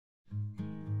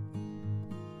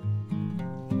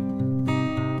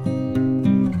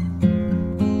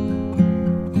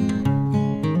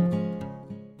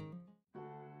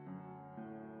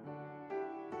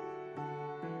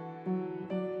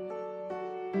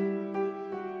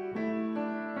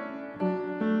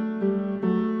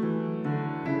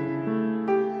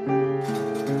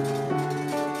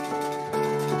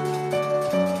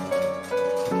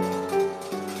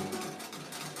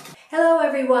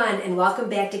everyone, and welcome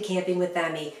back to Camping with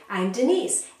Emmy. I'm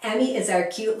Denise. Emmy is our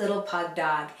cute little pug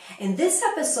dog. In this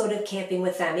episode of Camping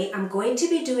with Emmy, I'm going to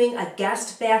be doing a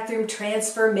guest bathroom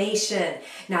transformation.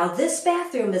 Now, this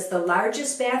bathroom is the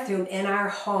largest bathroom in our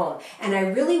home, and I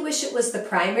really wish it was the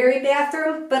primary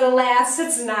bathroom, but alas,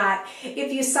 it's not.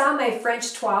 If you saw my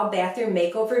French toile bathroom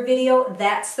makeover video,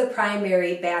 that's the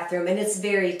primary bathroom, and it's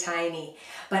very tiny.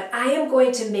 But I am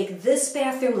going to make this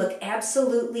bathroom look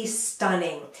absolutely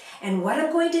stunning. And what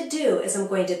I'm going to do is I'm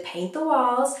going to paint the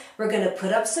walls, we're going to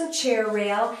put up some chair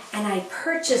rail, and I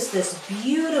purchased this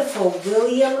beautiful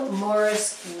William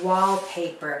Morris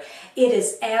wallpaper. It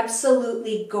is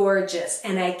absolutely gorgeous,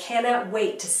 and I cannot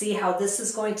wait to see how this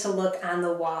is going to look on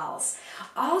the walls.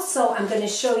 Also, I'm going to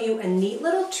show you a neat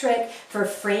little trick for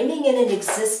framing in an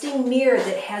existing mirror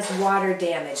that has water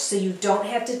damage, so you don't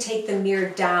have to take the mirror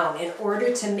down in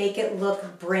order to make it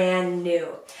look brand new.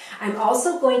 I'm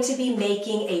also going to be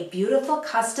making a beautiful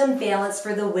custom valance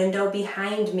for the window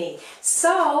behind me.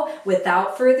 So,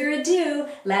 without further ado,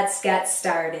 let's get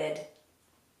started.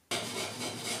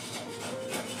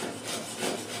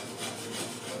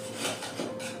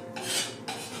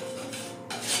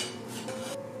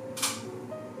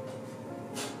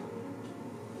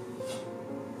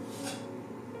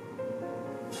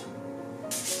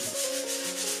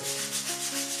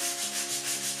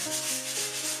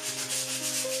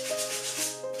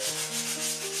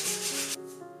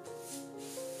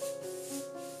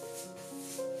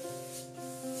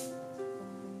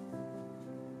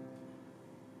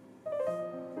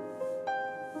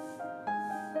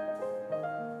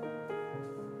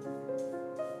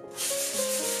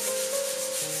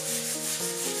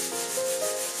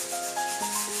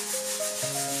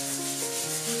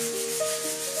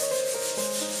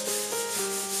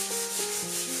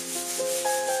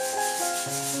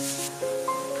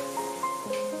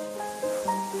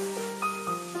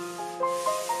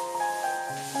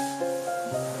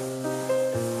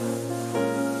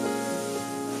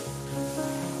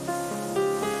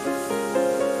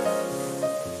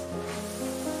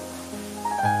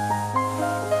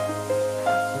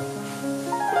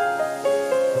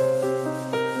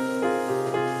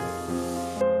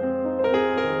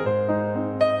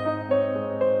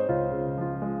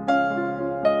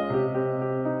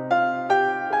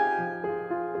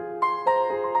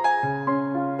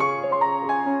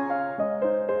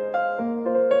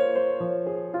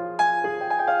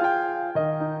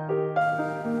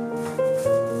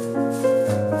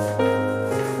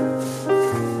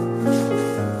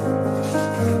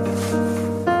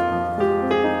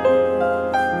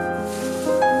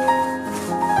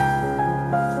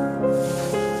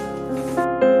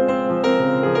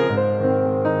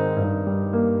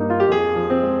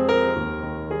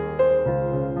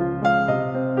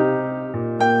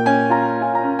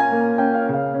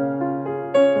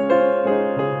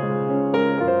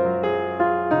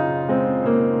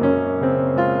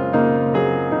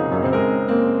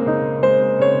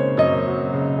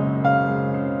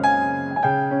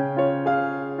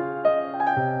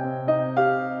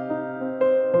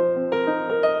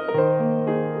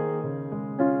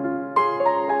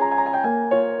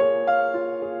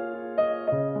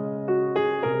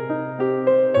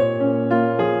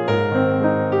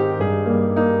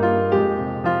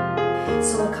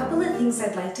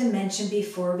 I'd like to mention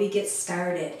before we get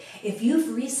started. If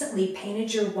you've recently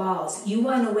painted your walls, you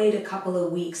want to wait a couple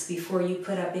of weeks before you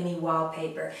put up any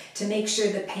wallpaper to make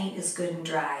sure the paint is good and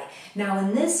dry. Now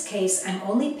in this case, I'm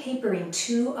only papering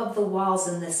 2 of the walls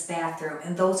in this bathroom,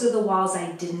 and those are the walls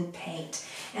I didn't paint.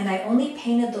 And I only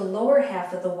painted the lower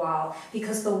half of the wall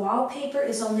because the wallpaper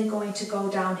is only going to go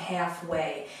down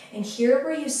halfway. And here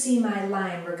where you see my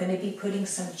line, we're going to be putting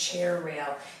some chair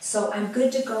rail. So I'm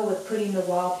good to go with putting the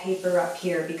wallpaper up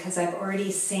here because I've already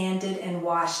sanded and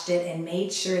washed it and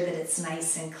made sure that it's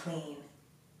nice and clean.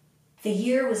 The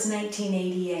year was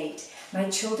 1988. My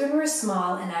children were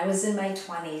small and I was in my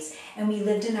 20s, and we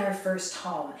lived in our first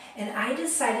home. And I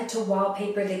decided to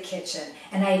wallpaper the kitchen,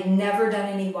 and I had never done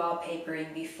any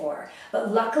wallpapering before.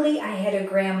 But luckily I had a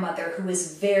grandmother who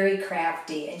was very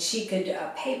crafty, and she could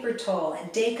paper towel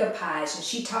and decoupage, and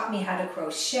she taught me how to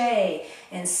crochet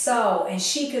and sew, and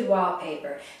she could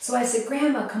wallpaper. So I said,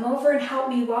 Grandma, come over and help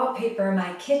me wallpaper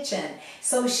my kitchen.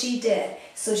 So she did.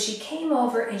 So she came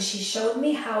over and she showed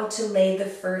me how to lay the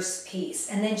first piece.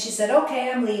 And then she said,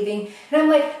 okay, I'm leaving. And I'm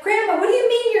like, Grandma, what do you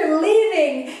mean you're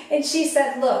leaving? And she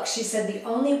said, look, she said, the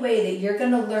only way that you're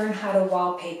going to learn how to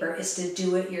wallpaper is to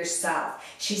do it yourself.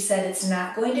 She said, it's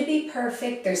not going to be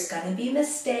perfect. There's going to be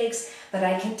mistakes, but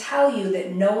I can tell you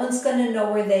that no one's going to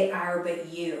know where they are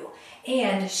but you.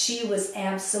 And she was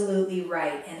absolutely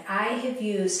right. And I have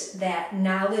used that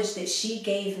knowledge that she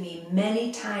gave me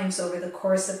many times over the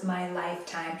course of my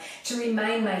lifetime to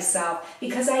remind myself,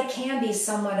 because I can be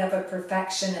somewhat of a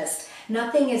perfectionist.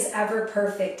 Nothing is ever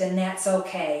perfect, and that's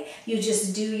okay. You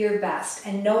just do your best,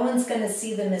 and no one's going to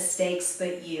see the mistakes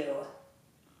but you.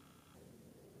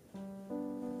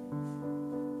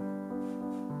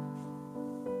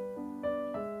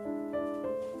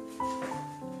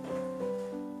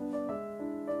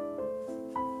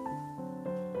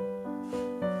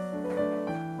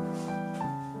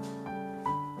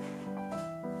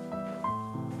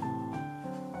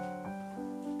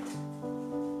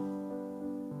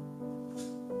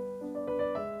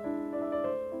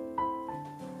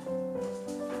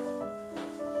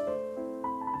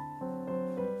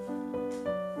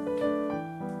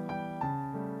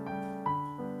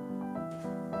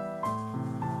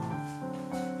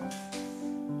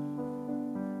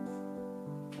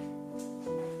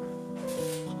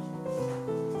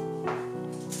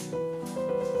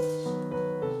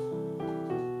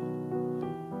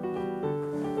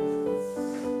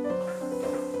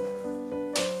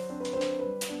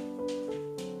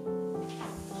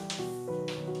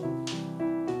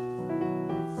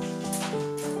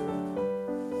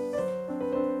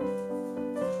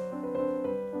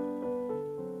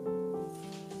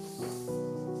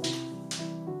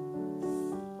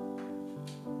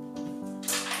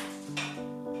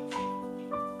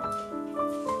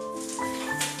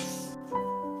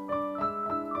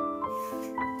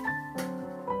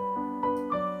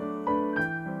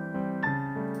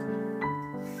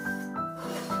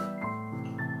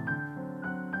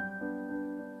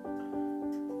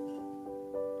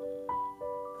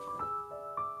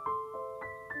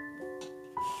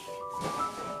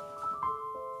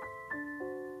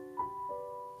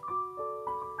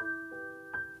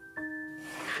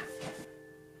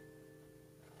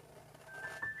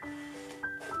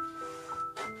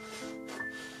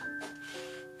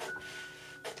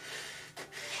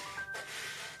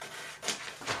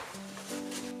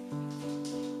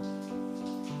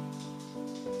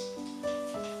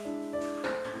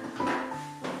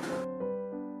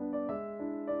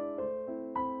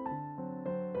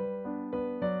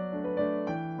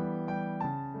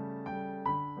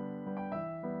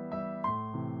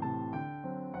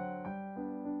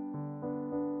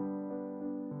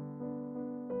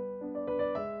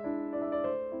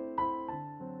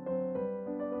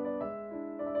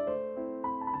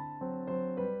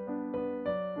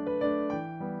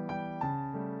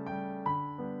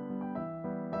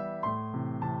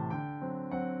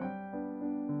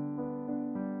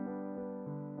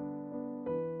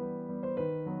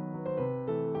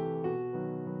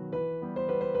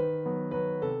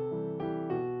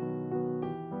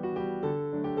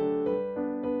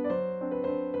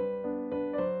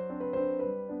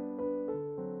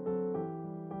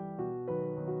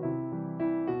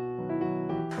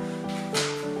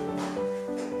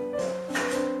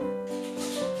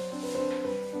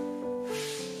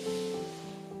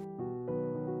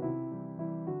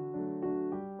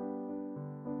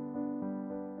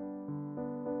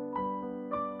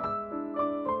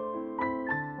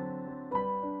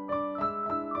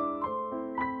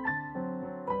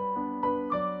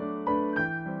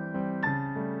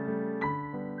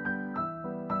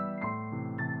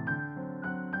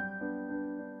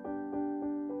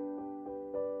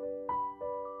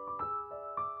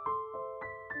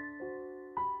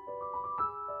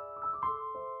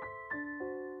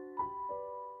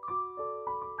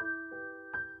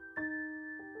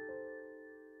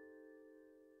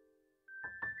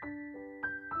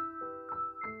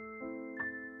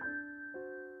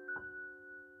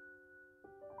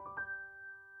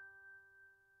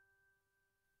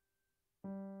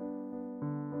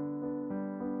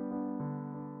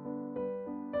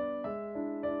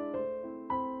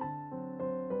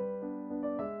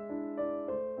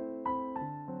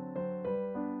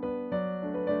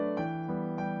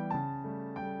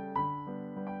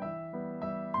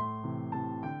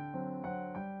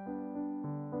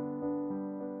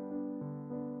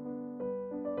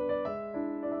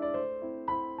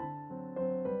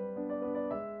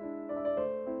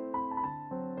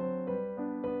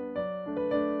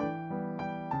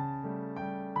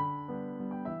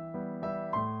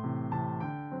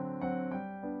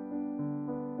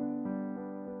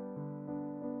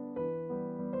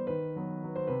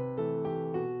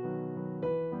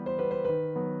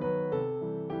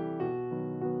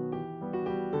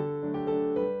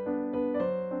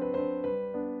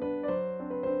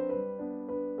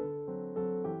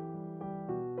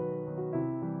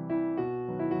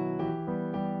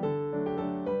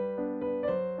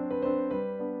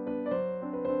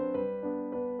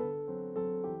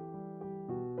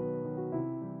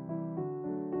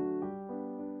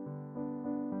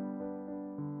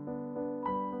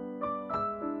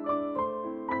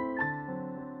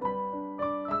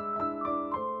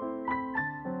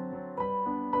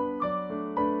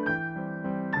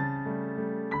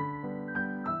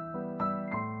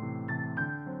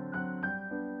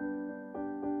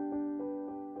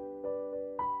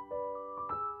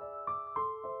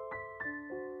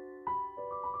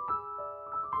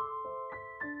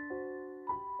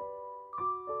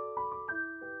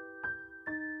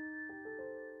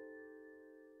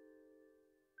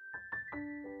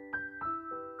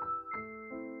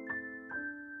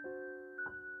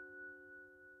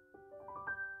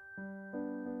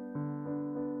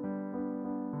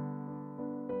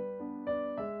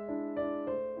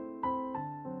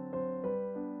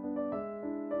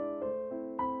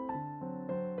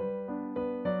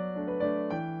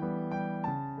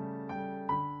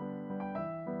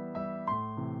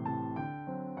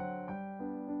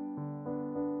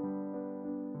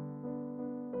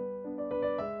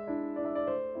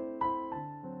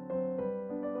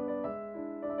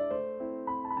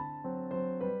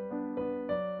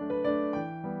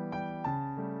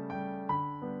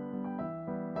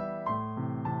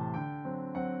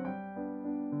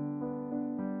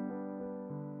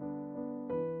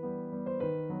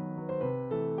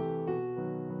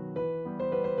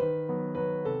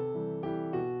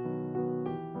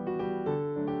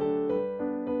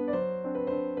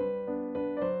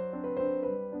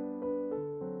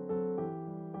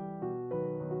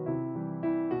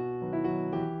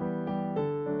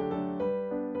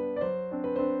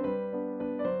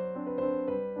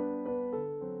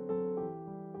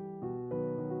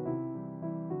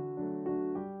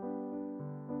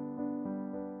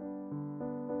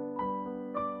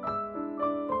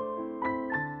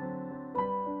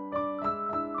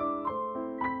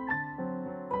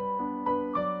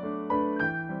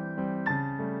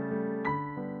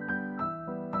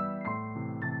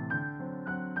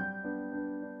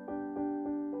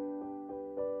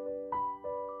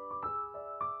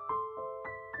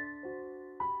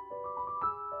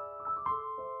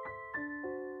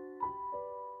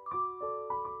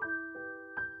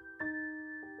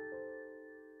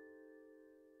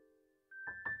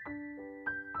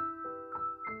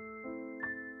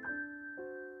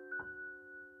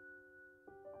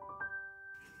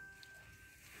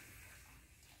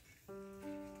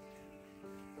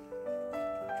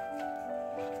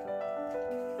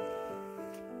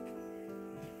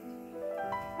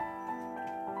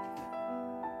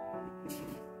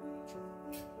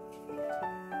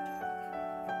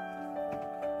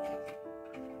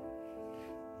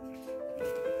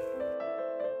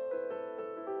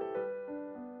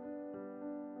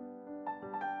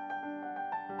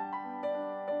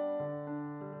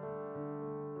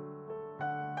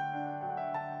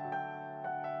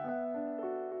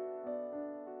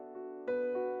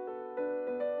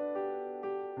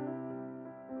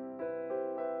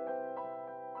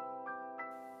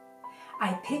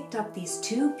 I picked up these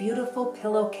two beautiful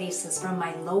pillowcases from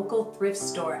my local thrift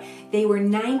store. They were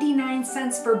 99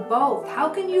 cents for both. How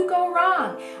can you go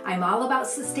wrong? I'm all about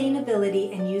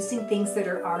sustainability and using things that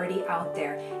are already out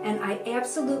there. And I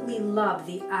absolutely love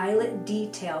the eyelet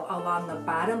detail along the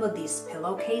bottom of these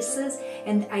pillowcases.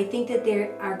 And I think that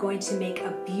they are going to make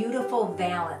a beautiful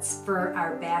valance for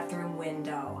our bathroom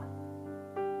window.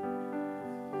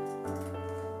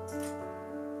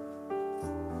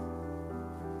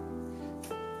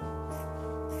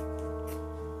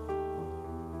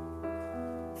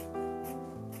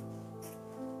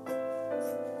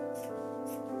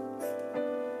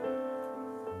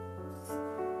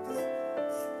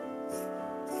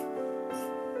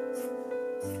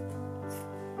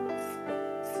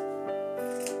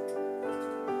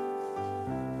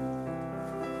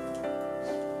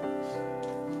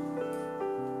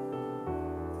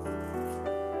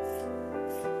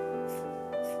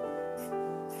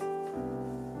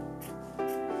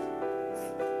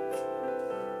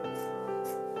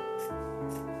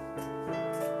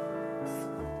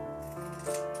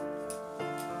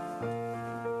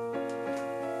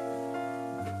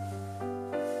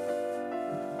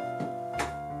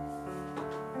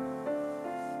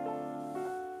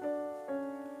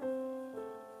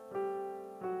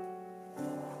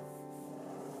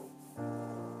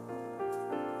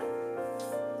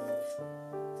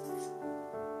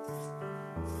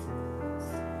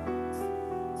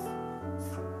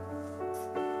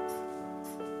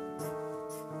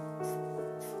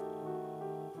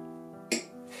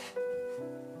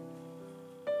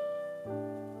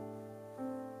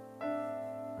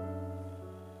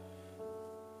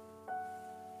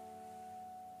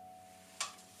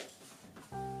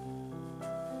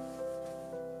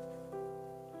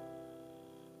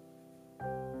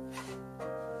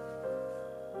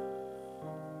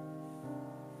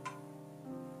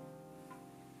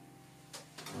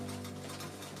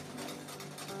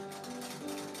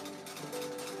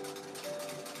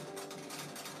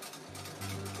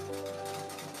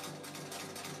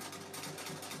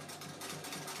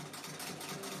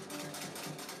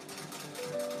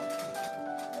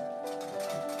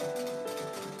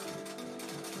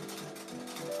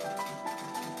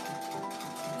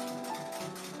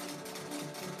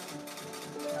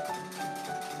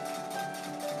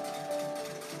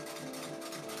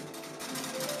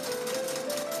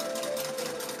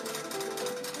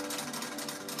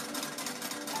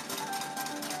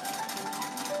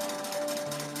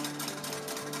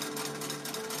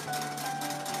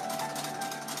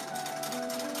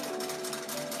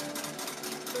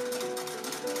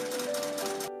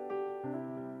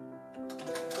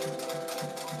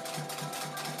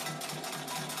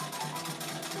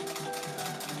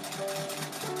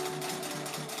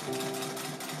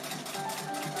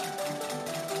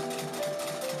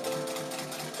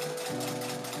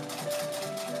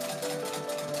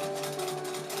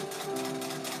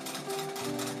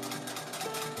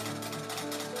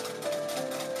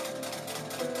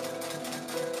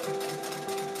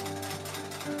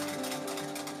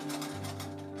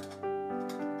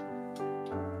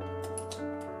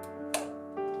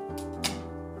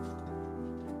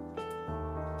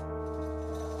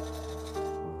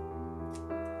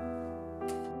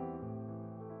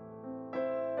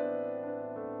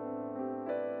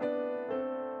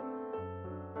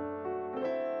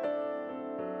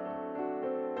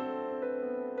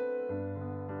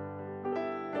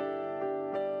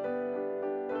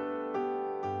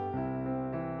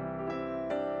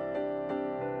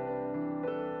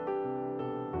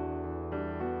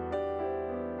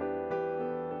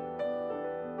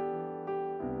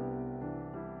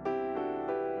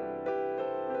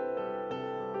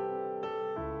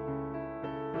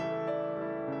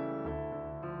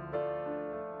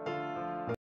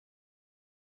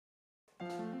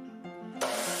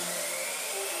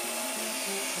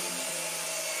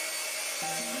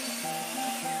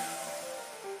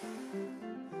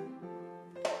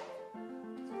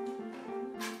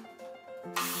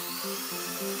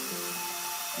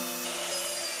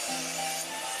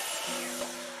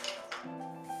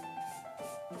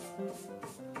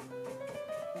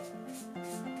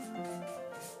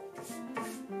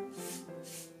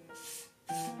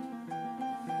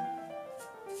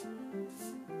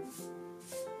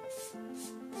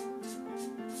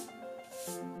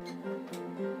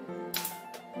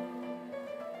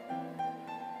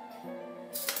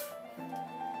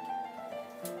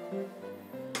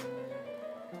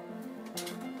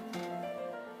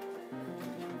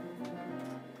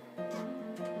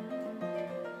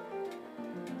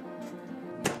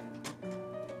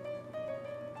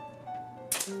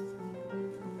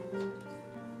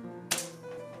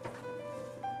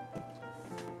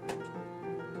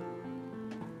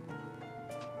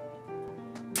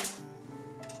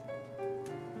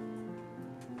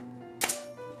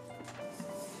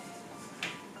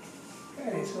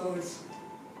 Okay, so it's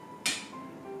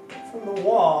from the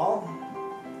wall,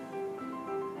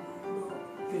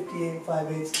 58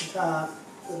 5/8 to the top,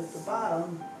 but at the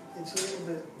bottom it's a little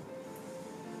bit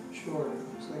shorter.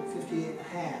 It's like 58 and a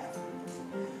half.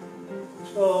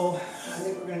 So I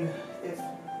think we're going to, if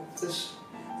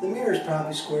the mirror is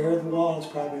probably square, the wall is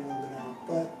probably a little bit out,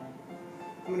 but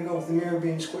I'm going to go with the mirror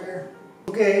being square.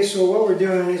 Okay, so what we're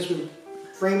doing is we're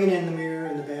framing in the mirror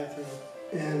in the bathroom.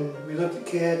 And we looked at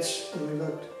kits, and we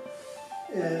looked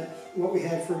at what we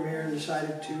had for a mirror and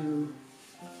decided to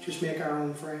just make our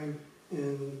own frame.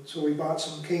 And so we bought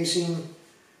some casing.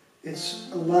 It's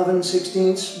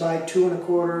 11/16 by 2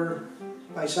 1/4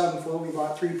 by 7 foot. We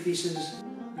bought 3 pieces.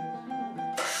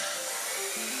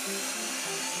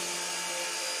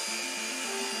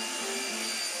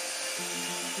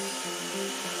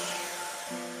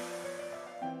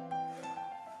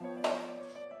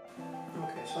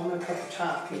 Okay, so I'm going to cut the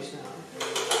top piece now.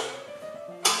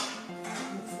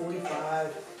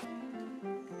 45.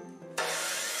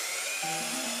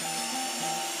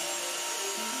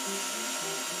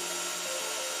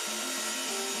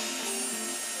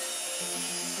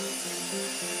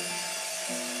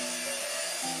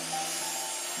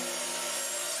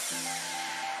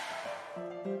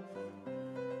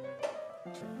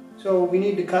 So we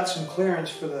need to cut some clearance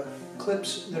for the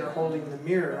clips that are holding the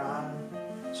mirror on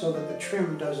so that the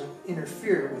trim doesn't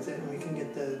interfere with it and we can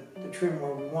get the trim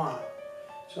where we want it.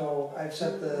 So I've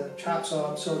set the chop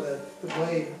saw up so that the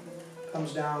blade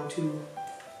comes down to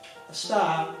a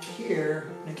stop here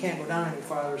and it can't go down any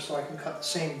farther, so I can cut the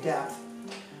same depth.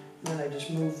 And then I just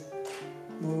move.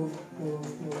 And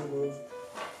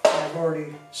I've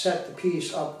already set the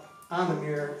piece up on the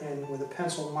mirror and with a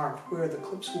pencil marked where the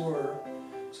clips were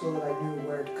so that I knew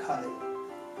where to cut it.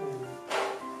 And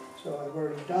so I've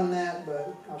already done that,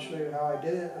 but I'll show you how I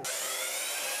did it.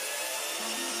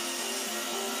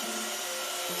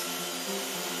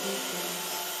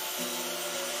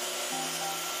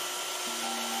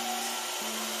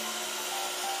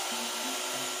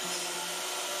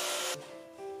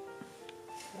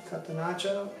 Cut the notch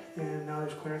out, and now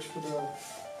there's clearance for the,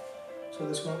 so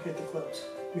this won't hit the clips,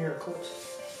 mirror clips.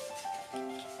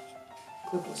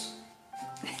 Clipless.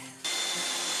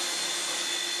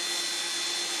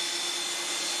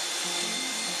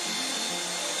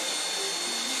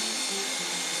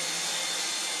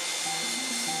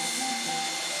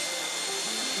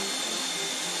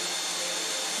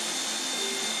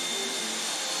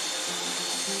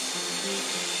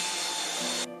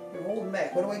 You're holding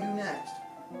back. What do I do next?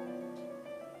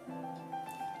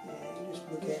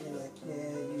 Look at me like,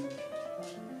 yeah,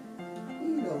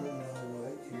 you don't know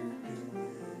what you're doing.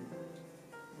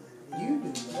 You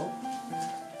do though.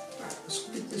 Alright, let's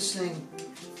get this thing.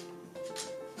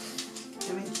 Jimmy,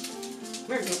 come here, Jimmy.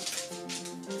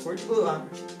 Where's your glue on?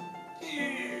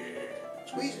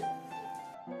 Squeeze it.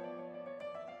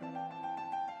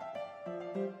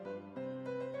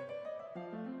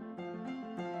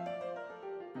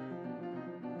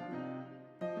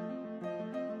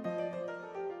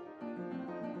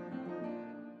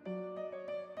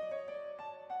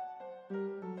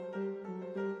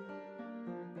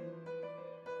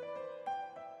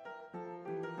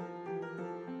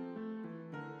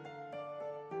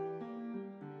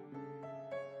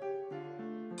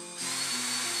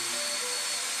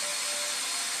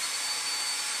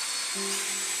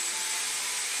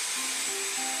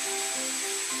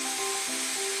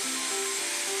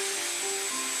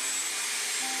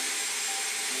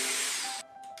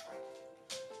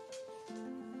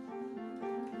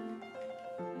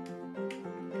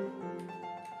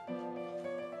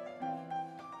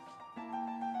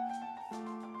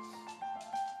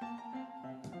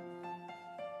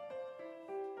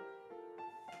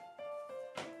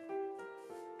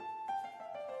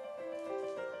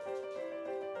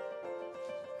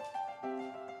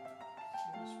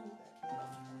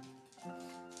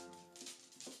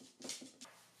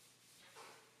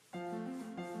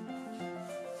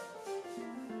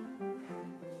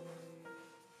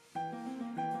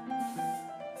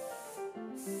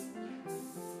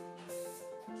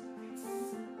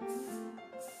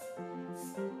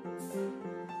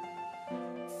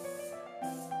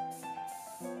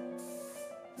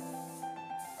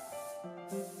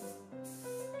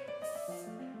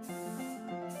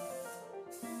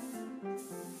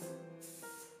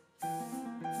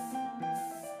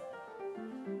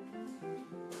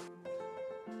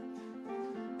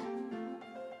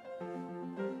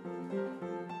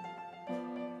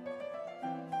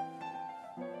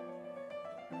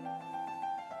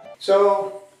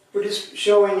 So we're just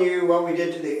showing you what we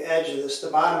did to the edge of this.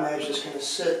 The bottom edge is going to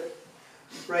sit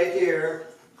right here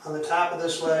on the top of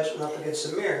this ledge and up against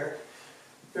the mirror.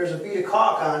 There's a bead of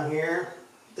caulk on here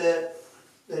that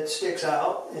sticks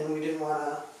out, and we didn't want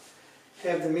to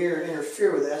have the mirror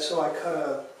interfere with that, so I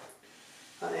cut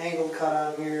an angled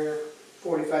cut on here,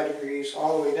 45 degrees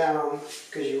all the way down,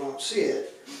 because you won't see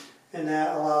it. And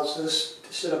that allows this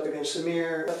to sit up against the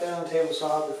mirror. Cut that on the table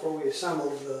saw before we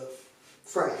assembled the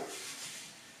frame.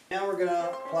 Now we're going to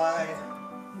apply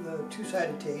the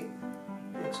two-sided tape.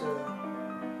 It's a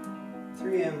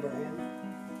 3M brand.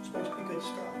 It's supposed to be good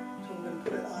stuff. So we're going to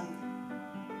put it on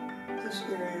this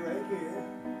area right here.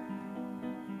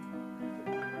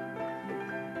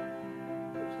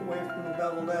 It's away from the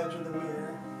beveled edge of the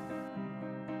mirror.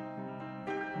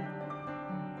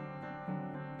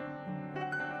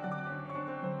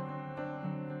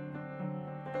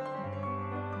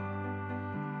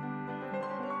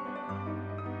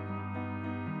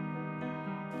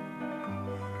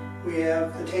 We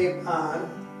have the tape on,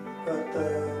 but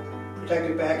the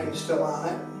protective backing is still on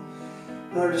it.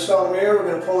 In order to install the mirror, we're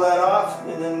going to pull that off,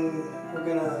 and then we're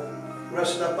going to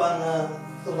rest it up on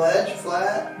the ledge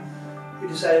flat. We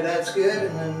decided that's good,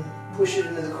 and then push it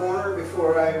into the corner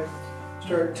before I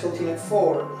start tilting it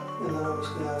forward. And then I'm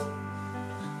just going to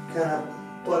kind of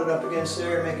butt it up against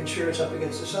there, making sure it's up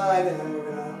against the side, and then we're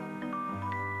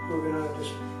gonna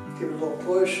just give it a little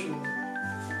push and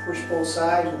push both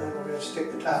sides, and then we're going to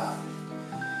stick the top.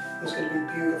 It's going to be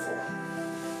beautiful.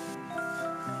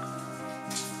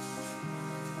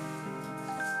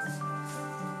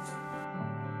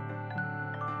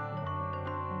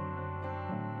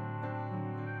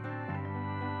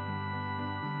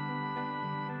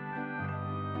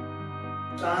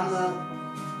 It's on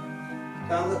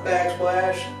the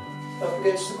backsplash, up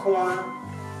against the corner.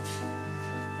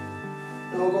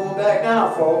 No going back now,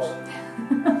 folks.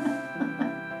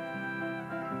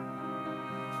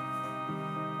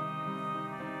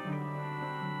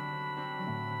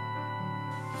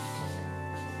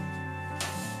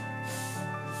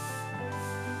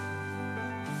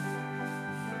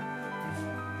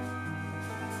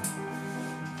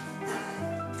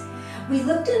 We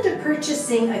looked into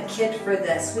purchasing a kit for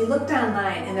this. We looked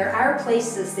online, and there are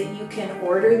places that you can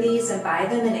order these and buy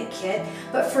them in a kit,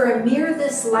 but for a mirror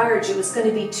this large it was going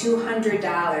to be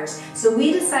 $200. So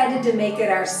we decided to make it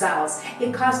ourselves.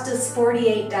 It cost us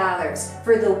 $48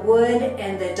 for the wood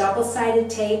and the double-sided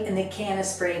tape and the can of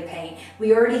spray paint.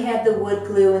 We already had the wood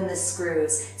glue and the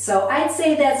screws. So I'd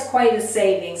say that's quite a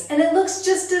savings, and it looks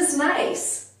just as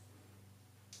nice.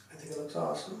 I think it looks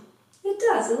awesome. It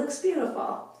does. It looks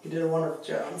beautiful. You did a wonderful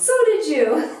job. So did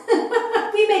you.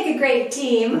 We make a great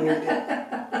team.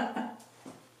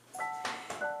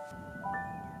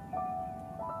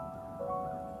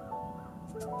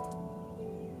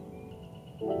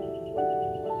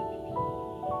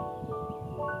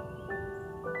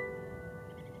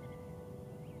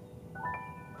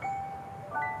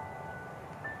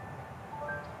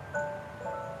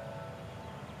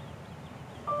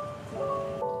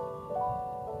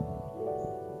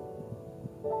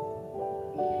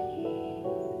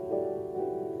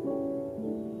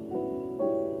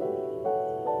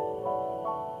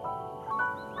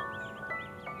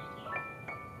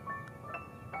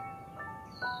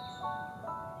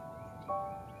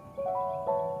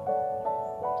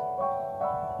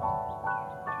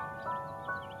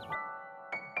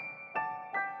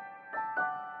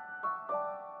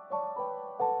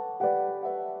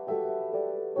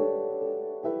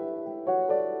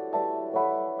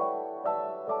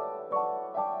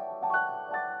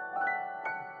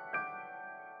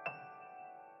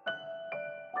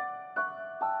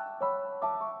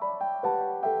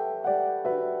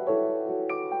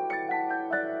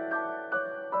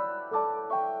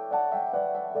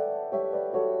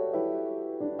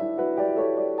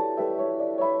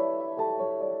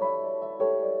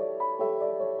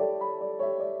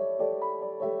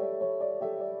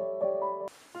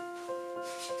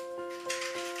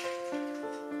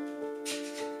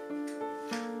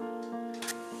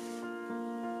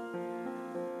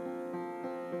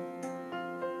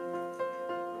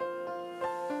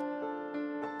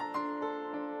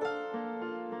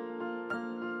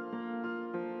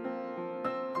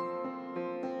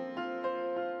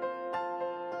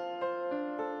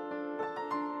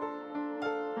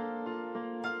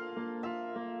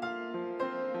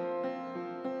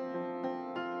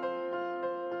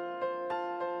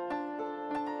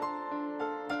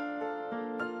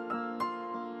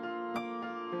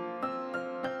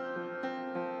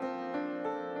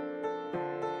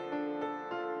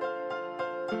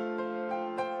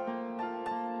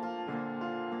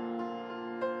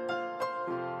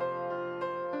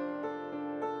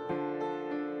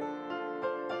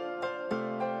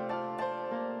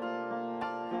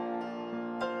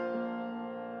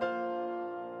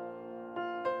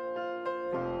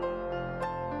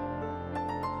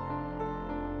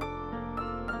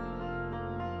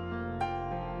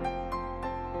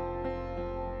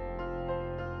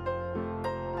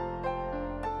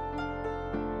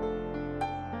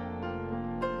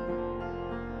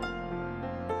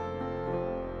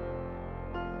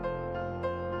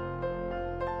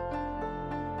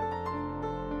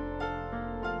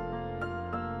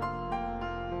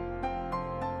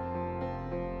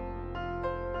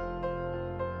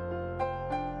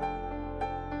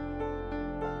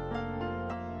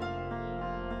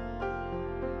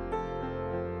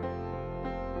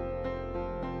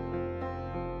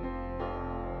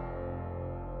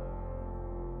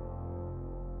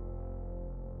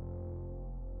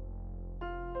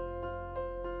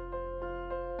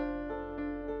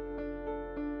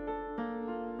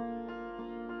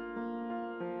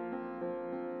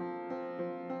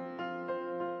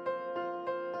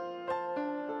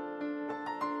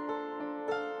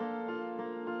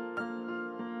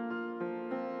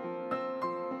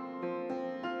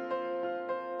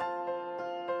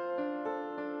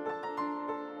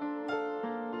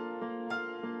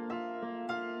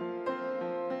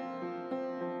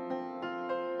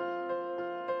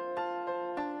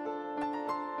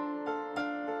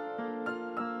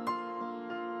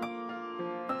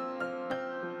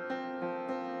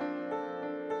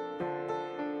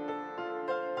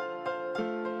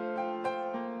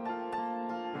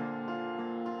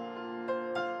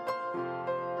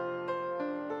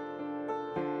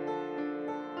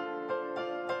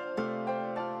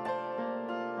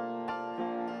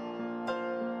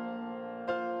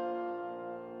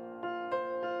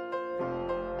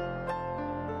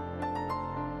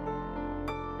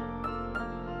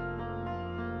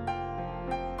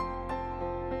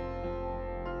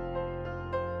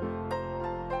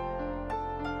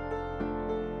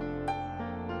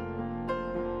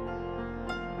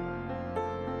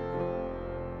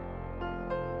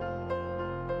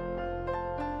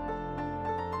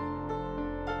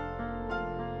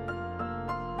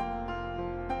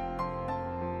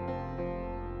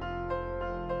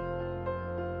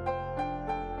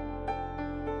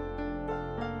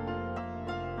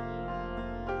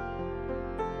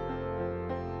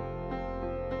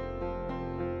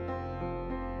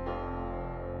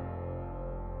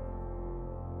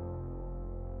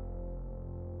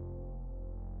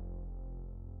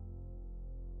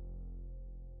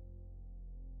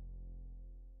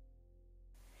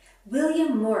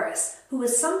 William Morris, who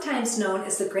was sometimes known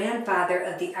as the grandfather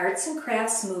of the arts and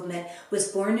crafts movement,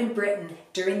 was born in Britain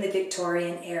during the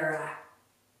Victorian era.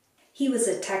 He was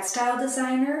a textile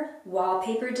designer,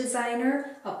 wallpaper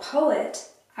designer, a poet,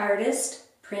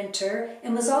 artist, printer,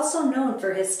 and was also known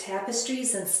for his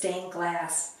tapestries and stained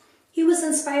glass. He was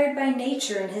inspired by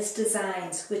nature in his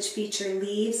designs, which feature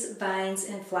leaves, vines,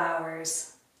 and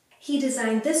flowers. He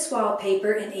designed this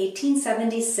wallpaper in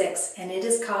 1876, and it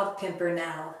is called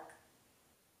Pimpernel.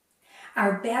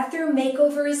 Our bathroom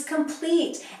makeover is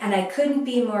complete, and I couldn't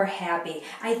be more happy.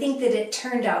 I think that it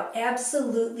turned out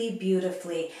absolutely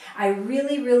beautifully. I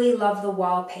really love the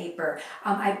wallpaper.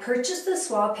 I purchased this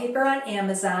wallpaper on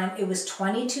Amazon. It was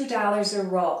 $22 a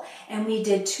roll, and we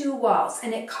did 2 walls,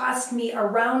 and it cost me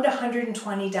around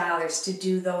 $120 to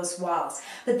do those walls.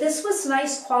 But this was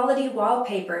nice quality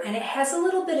wallpaper, and it has a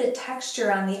little bit of texture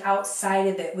on the outside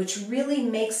of it, which really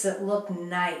makes it look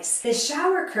nice. The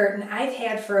shower curtain I've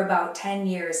had for about 10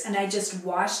 years, and I just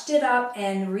washed it up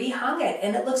and rehung it,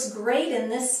 and it looks great in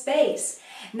this space.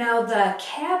 Now, the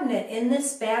cabinet in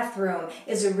this bathroom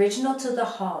is original to the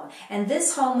home, and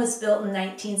this home was built in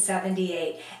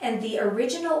 1978, and the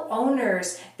original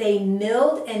owners, they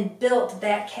milled and built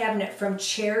that cabinet from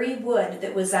cherry wood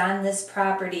that was on this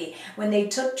property. When they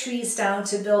took trees down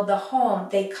to build the home,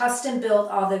 they custom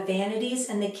built all the vanities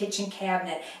and the kitchen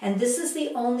cabinet, and this is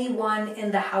the only one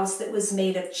in the house that was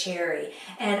made of cherry.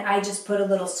 And I just put a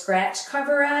little scratch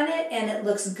cover on it, and it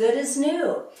looks good as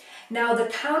new. Now, the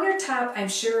countertop, I'm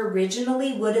sure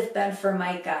originally would have been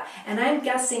Formica, and I'm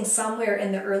guessing somewhere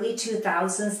in the early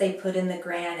 2000s they put in the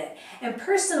granite. And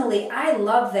personally, I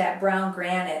love that brown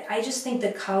granite. I just think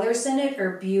the colors in it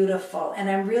are beautiful, and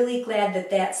I'm really glad that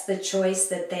that's the choice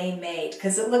that they made,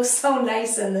 because it looks so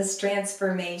nice in this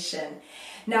transformation.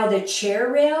 Now, the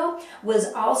chair rail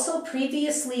was also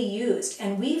previously used,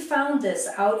 and we found this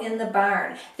out in the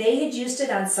barn. They had used it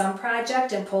on some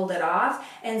project and pulled it off,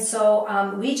 and so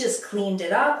we just cleaned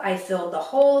it up. I filled the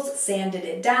holes, sanded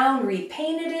it down,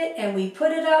 repainted it, and we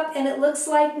put it up, and it looks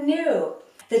like new.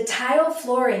 The tile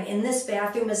flooring in this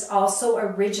bathroom is also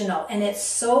original, and it's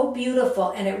so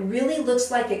beautiful, and it really looks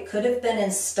like it could have been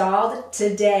installed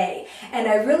today. And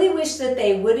I really wish that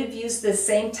they would have used the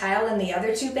same tile in the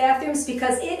other 2 bathrooms,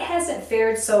 because it hasn't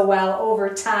fared so well over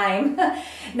time.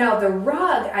 Now, the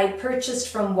rug I purchased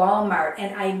from Walmart,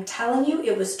 and I'm telling you,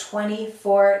 it was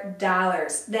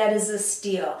 $24. That is a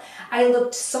steal. I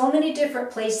looked so many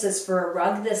different places for a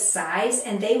rug this size,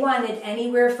 and they wanted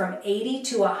anywhere from $80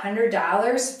 to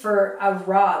 $100 for a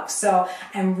rug. So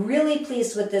I'm really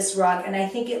pleased with this rug, and I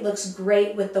think it looks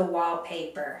great with the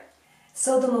wallpaper.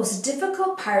 So the most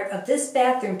difficult part of this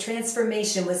bathroom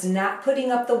transformation was not putting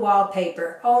up the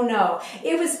wallpaper. Oh no,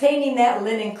 it was painting that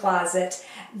linen closet.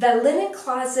 The linen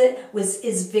closet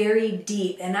is very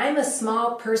deep, and I'm a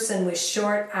small person with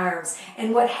short arms.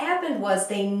 And what happened was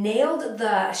they nailed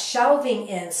the shelving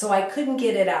in so I couldn't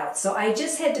get it out. So I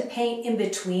just had to paint in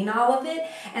between all of it.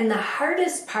 And the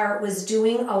hardest part was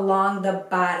doing along the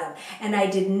bottom. And I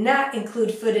did not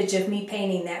include footage of me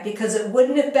painting that, because it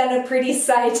wouldn't have been a pretty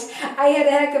sight. I had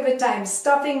a heck of a time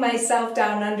stuffing myself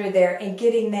down under there and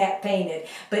getting that painted.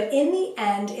 But in the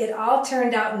end, it all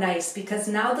turned out nice, because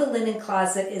now the linen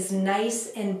closet is nice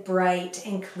and bright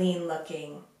and clean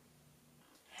looking.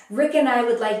 Rick and I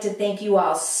would like to thank you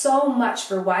all so much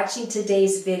for watching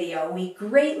today's video. We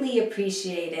greatly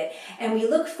appreciate it, and we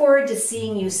look forward to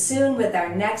seeing you soon with our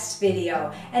next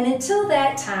video. And until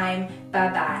that time,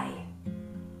 bye-bye.